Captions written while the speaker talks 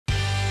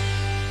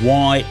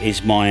Why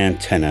is my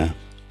antenna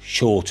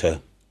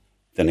shorter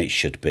than it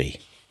should be?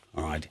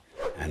 All right,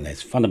 and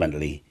there's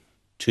fundamentally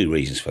two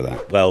reasons for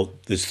that. Well,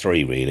 there's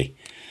three really.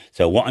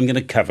 So what I'm going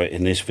to cover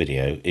in this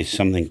video is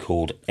something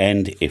called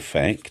end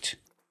effect,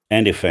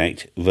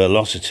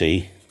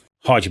 velocity,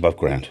 height above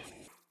ground.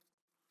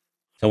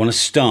 So I want to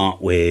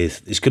start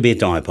with, this could be a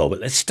dipole,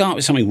 but let's start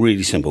with something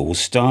really simple. We'll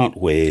start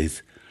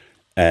with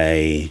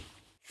a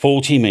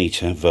 40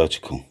 meter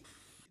vertical.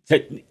 So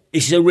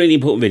this is a really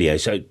important video,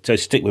 so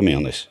stick with me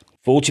on this.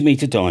 40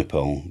 meter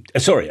dipole,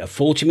 a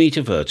 40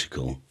 meter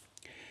vertical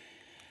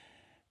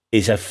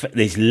is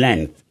this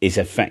length is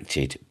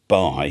affected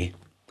by,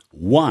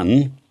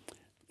 one,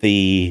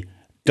 the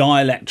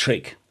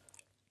dielectric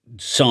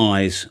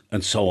size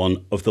and so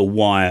on of the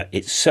wire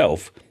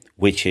itself,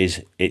 which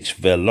is its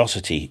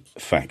velocity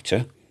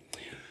factor.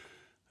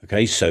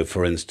 Okay, so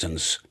for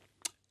instance,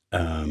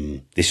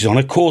 this is on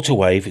a quarter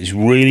wave. It's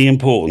really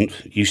important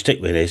you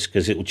stick with this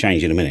because it will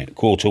change in a minute.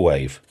 Quarter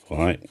wave, all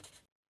right?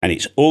 And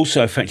it's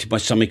also affected by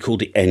something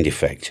called the end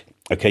effect.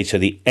 Okay, so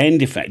the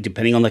end effect,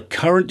 depending on the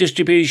current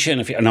distribution,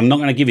 and I'm not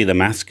going to give you the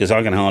maths because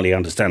I can hardly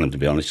understand them, to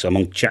be honest. So I'm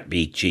on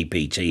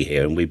ChatGPT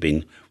here, and we've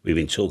been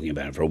talking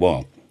about it for a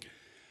while.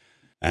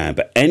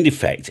 But end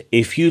effect,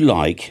 if you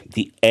like,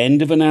 the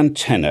end of an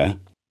antenna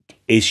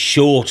is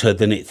shorter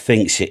than it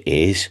thinks it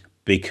is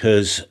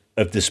because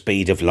of the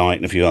speed of light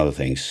and a few other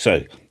things.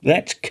 So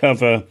let's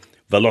cover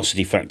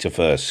velocity factor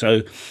first.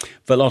 So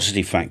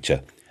velocity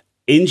factor,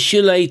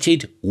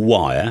 insulated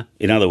wire,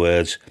 in other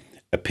words,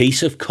 a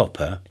piece of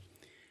copper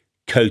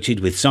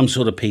coated with some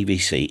sort of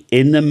PVC.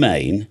 In the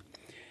main,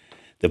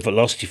 the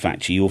velocity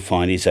factor you'll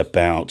find is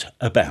about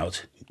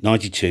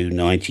 92,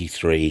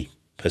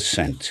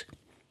 93%.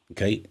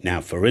 Okay, now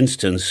for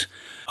instance,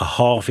 a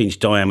 1/2 inch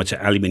diameter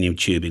aluminium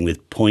tubing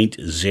with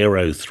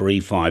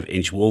 0.035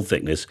 inch wall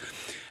thickness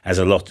has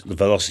the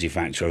velocity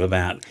factor of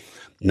about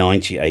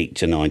 98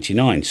 to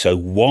 99. So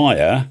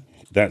wire,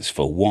 that's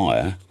for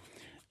wire,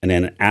 and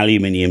then an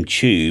aluminium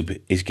tube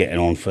is getting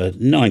on for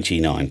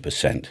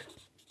 99%,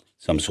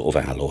 some sort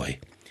of alloy.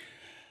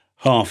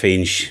 1/2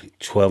 inch,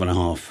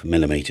 12.5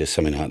 millimeters,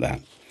 something like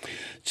that.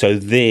 So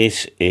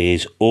this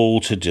is all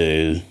to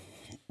do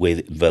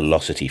with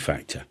velocity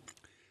factor.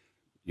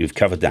 You've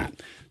covered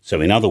that. So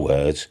in other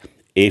words,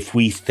 if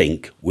we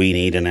think we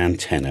need an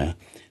antenna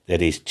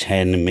that is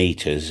 10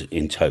 meters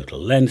in total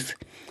length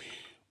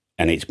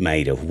and it's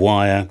made of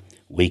wire,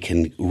 we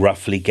can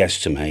roughly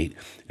guesstimate,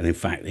 and in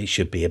fact it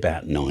should be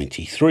about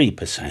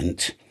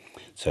 93%.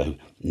 So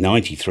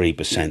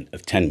 93%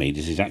 of 10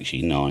 meters is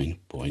actually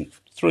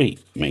 9.3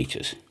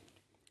 meters.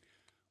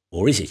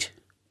 Or is it?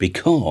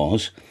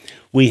 Because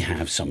we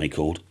have something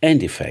called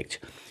end effect.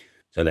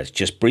 So let's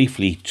just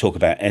briefly talk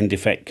about end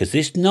effect, because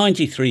this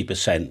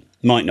 93%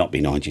 might not be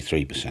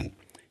 93%,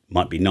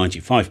 might be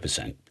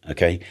 95%,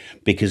 okay?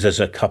 Because there's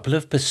a couple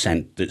of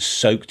percent that's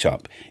soaked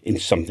up in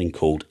something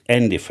called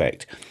end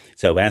effect.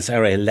 So as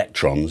our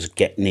electrons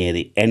get near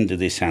the end of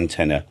this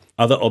antenna,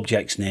 other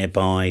objects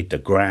nearby, the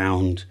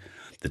ground,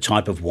 the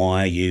type of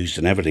wire used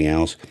and everything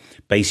else,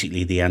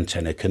 basically the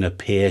antenna can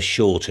appear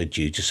shorter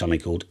due to something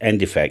called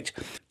end effect.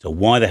 So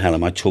why the hell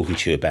am I talking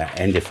to you about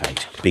end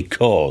effect?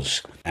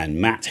 Because, and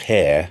Matt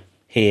here,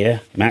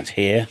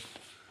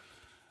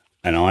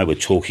 and I were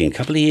talking a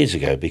couple of years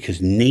ago because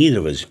neither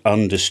of us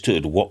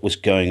understood what was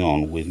going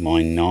on with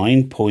my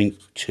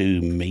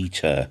 9.2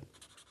 meter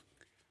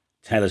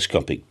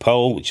telescopic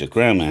pole, which is a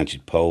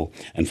ground-mounted pole,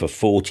 and for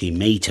 40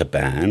 meter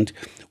band,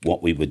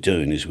 what we were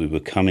doing is we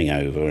were coming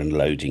over and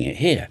loading it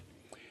here.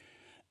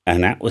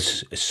 And that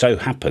was, so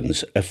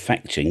happens,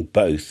 affecting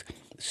both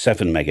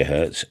 7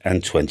 megahertz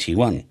and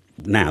 21.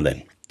 Now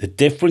then, the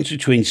difference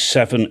between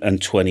 7 and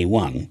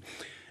 21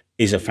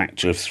 is a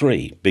factor of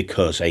 3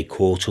 because a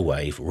quarter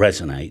wave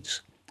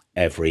resonates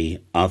every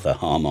other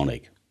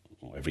harmonic,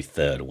 or every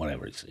third or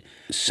whatever it's.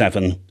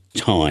 7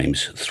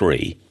 times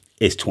 3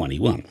 is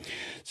 21.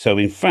 So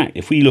in fact,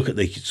 if we look at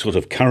the sort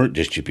of current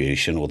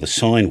distribution or the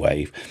sine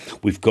wave,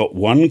 we've got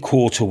one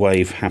quarter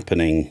wave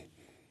happening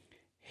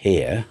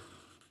here,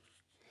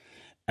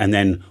 and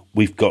then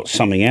we've got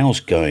something else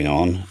going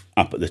on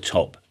up at the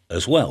top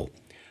as well.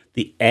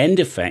 The end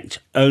effect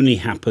only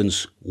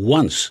happens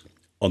once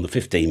on the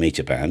 15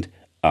 meter band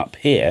up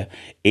here.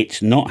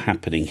 It's not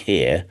happening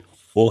here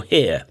or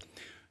here,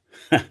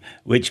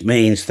 which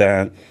means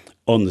that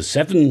on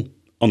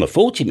the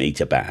 40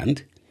 meter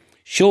band,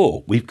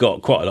 sure, we've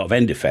got quite a lot of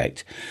end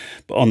effect,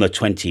 but on the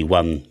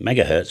 21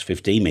 megahertz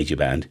 15 meter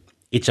band,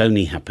 it's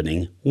only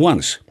happening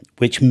once,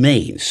 which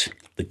means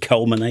the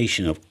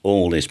culmination of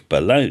all this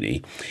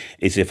baloney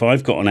is if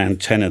I've got an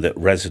antenna that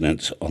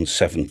resonates on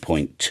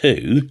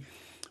 7.2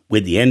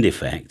 with the end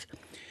effect,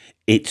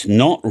 it's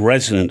not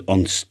resonant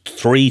on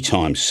 3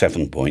 times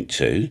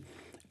 7.2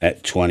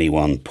 at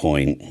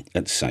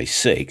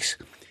 21.6.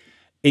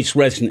 It's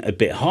resonant a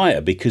bit higher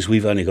because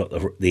we've only got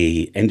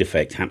the end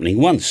effect happening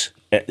once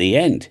at the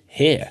end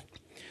here.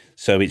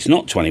 So it's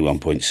not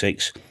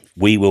 21.6.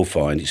 We will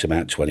find it's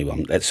about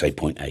 21, let's say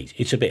 0.8.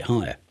 It's a bit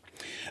higher.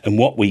 And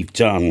what we've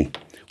done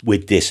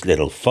with this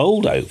little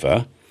fold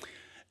over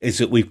is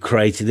that we've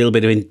created a little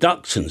bit of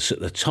inductance at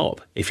the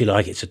top. If you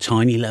like, it's a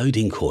tiny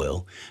loading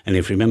coil. And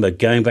if you remember,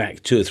 going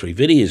back 2 or 3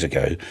 videos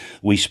ago,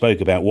 we spoke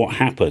about what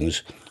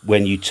happens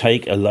when you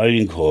take a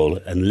loading coil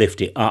and lift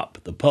it up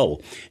the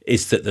pole,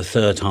 is that the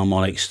third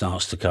harmonic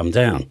starts to come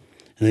down.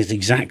 And that's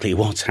exactly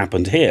what's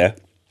happened here,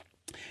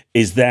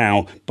 is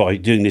now by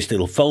doing this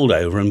little fold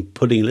over and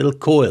putting a little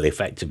coil,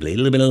 effectively, a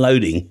little bit of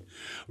loading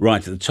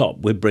right at the top,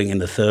 we're bringing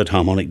the third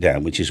harmonic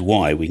down, which is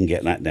why we can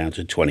get that down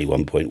to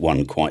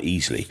 21.1 quite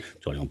easily.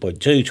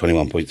 21.2,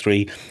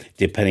 21.3,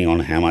 depending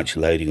on how much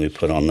loading we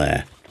put on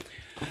there.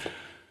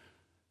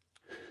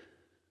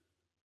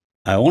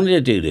 I wanted to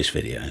do this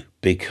video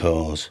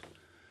because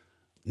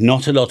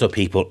not a lot of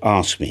people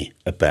ask me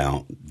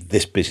about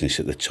this business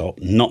at the top.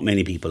 Not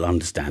many people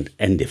understand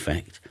end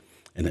effect.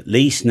 And at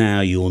least now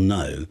you'll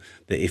know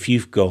that if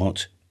you've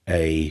got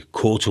a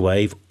quarter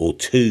wave or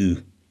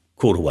 2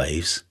 quarter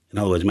waves, in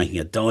other words, making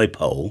a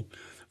dipole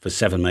for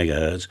 7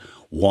 megahertz,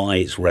 why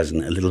it's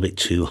resonant a little bit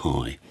too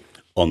high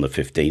on the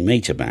 15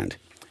 meter band.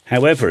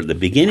 However, at the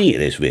beginning of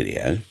this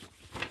video,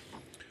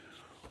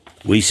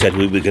 we said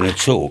we were going to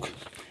talk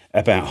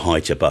about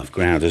height above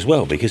ground as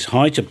well, because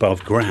height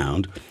above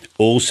ground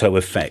also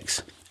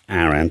affects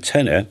our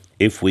antenna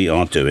if we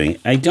are doing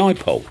a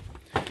dipole.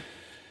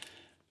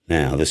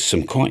 Now, there's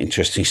some quite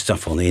interesting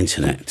stuff on the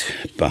internet,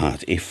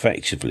 but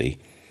effectively,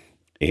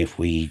 if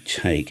we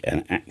take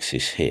an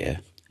axis here,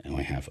 and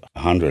we have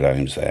 100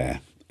 ohms there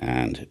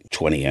and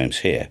 20 ohms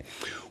here,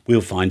 we'll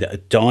find that a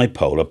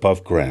dipole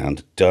above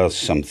ground does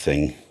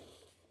something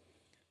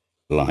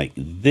like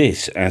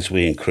this as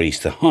we increase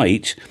the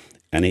height,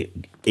 and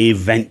it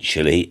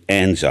eventually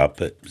ends up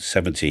at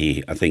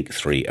 70, I think,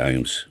 3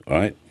 ohms,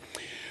 right?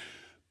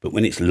 But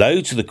when it's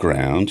low to the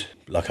ground,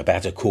 like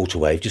about a quarter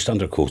wave, just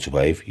under a quarter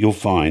wave, you'll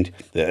find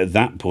that at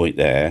that point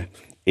there,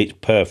 it's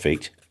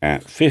perfect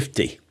at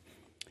 50.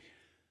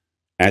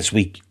 As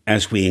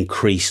we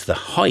increase the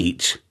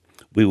height,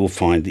 we will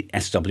find the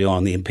SWR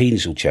and the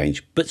impedance will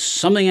change. But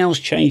something else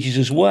changes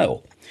as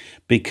well.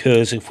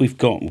 Because if we've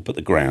got, we'll put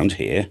the ground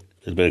here, a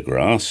little bit of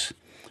grass,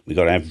 we've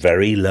got to have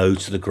very low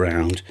to the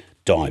ground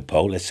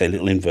dipole, let's say a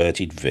little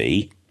inverted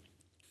V.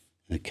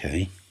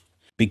 Okay.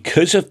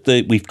 Because of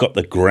we've got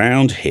the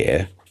ground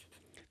here,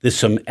 there's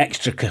some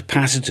extra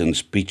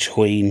capacitance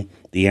between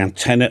the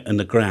antenna and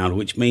the ground,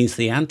 which means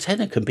the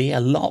antenna can be a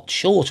lot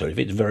shorter if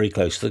it's very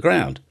close to the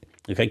ground.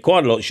 Okay,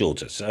 quite a lot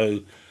shorter.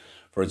 So,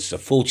 for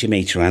instance, a 40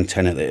 meter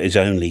antenna that is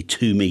only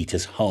 2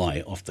 meters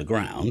high off the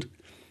ground,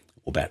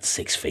 or about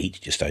 6 feet,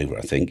 just over,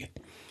 I think.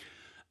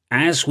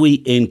 As we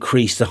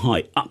increase the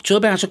height up to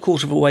about a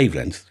quarter of a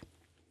wavelength,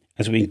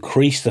 as we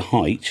increase the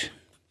height,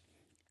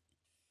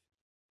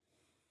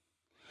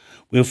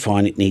 we'll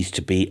find it needs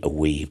to be a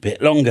wee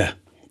bit longer,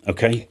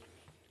 okay?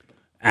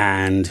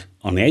 And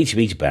on the 80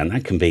 meter band,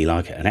 that can be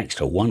like an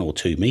extra 1 or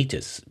 2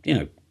 meters, you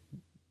know,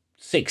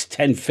 6,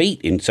 10 feet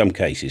in some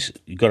cases.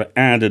 You've got to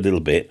add a little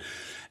bit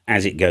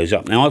as it goes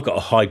up. Now, I've got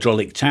a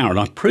hydraulic tower, and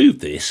I proved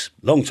this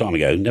a long time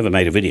ago, never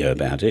made a video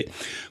about it.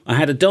 I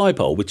had a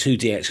dipole with 2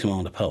 DX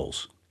commander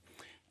poles,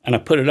 and I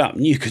put it up,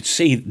 and you could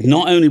see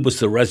not only was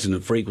the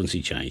resonant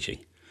frequency changing,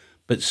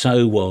 but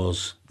so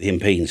was the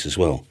impedance as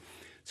well.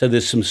 So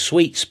there's some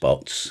sweet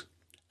spots,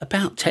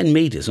 about 10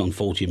 meters on the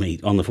 40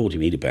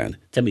 meter band,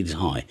 10 meters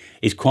high,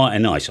 is quite a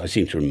nice, I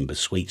seem to remember,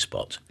 sweet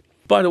spot.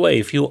 By the way,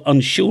 if you're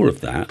unsure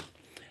of that,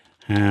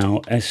 how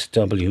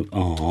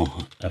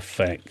SWR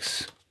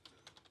affects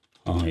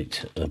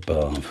height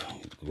above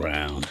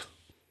ground.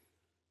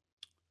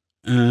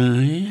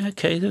 Yeah,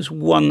 okay, there's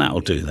one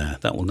that'll do there.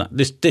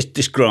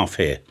 This graph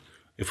here,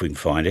 if we can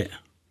find it.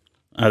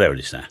 Oh, there it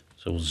is there.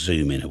 So we'll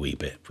zoom in a wee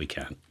bit if we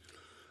can.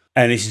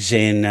 And this is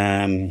in,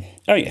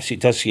 oh yes,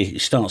 it does,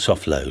 it starts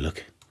off low,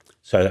 look.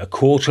 So a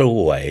quarter of a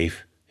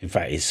wave, in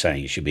fact, it's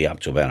saying it should be up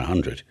to about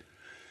 100.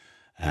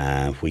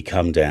 If we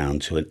come down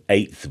to an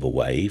eighth of a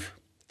wave,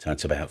 so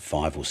that's about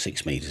 5 or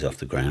 6 meters off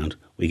the ground,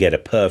 we get a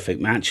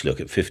perfect match look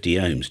at 50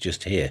 ohms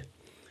just here.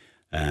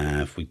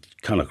 If we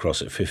come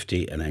across at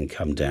 50 and then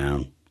come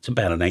down, it's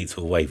about an eighth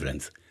of a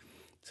wavelength.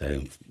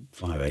 So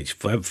 4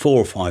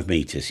 or 5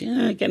 meters,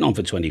 yeah, getting on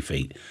for 20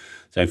 feet.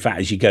 So in fact,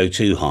 as you go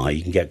too high,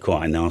 you can get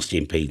quite a nasty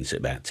impedance at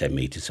about 10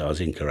 meters. So I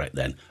was incorrect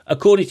then.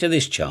 According to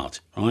this chart,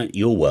 right,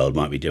 your world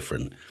might be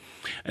different.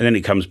 And then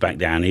it comes back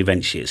down, and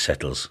eventually it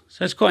settles.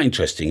 So it's quite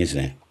interesting, isn't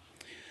it?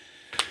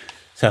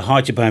 So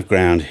height above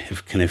ground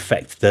can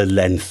affect the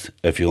length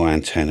of your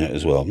antenna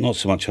as well, not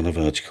so much on the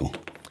vertical.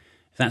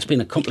 If that's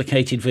been a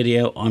complicated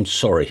video, I'm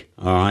sorry,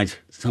 all right?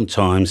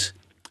 Sometimes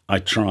I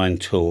try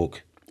and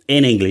talk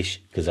in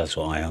English, because that's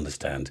what I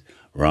understand,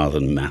 rather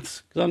than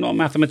maths, because I'm not a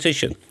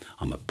mathematician.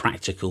 I'm a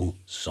practical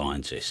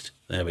scientist.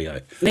 There we go.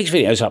 Next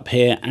video's up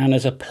here, and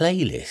there's a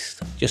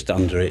playlist just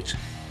under it,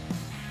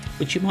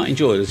 which you might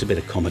enjoy. There's a bit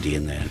of comedy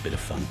in there, a bit of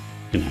fun,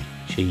 you know,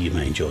 you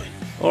may enjoy.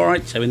 All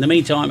right, so in the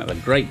meantime, have a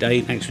great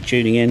day. Thanks for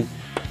tuning in.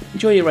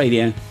 Enjoy your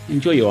radio,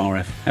 enjoy your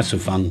RF, have some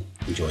fun,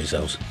 enjoy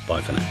yourselves.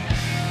 Bye for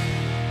now.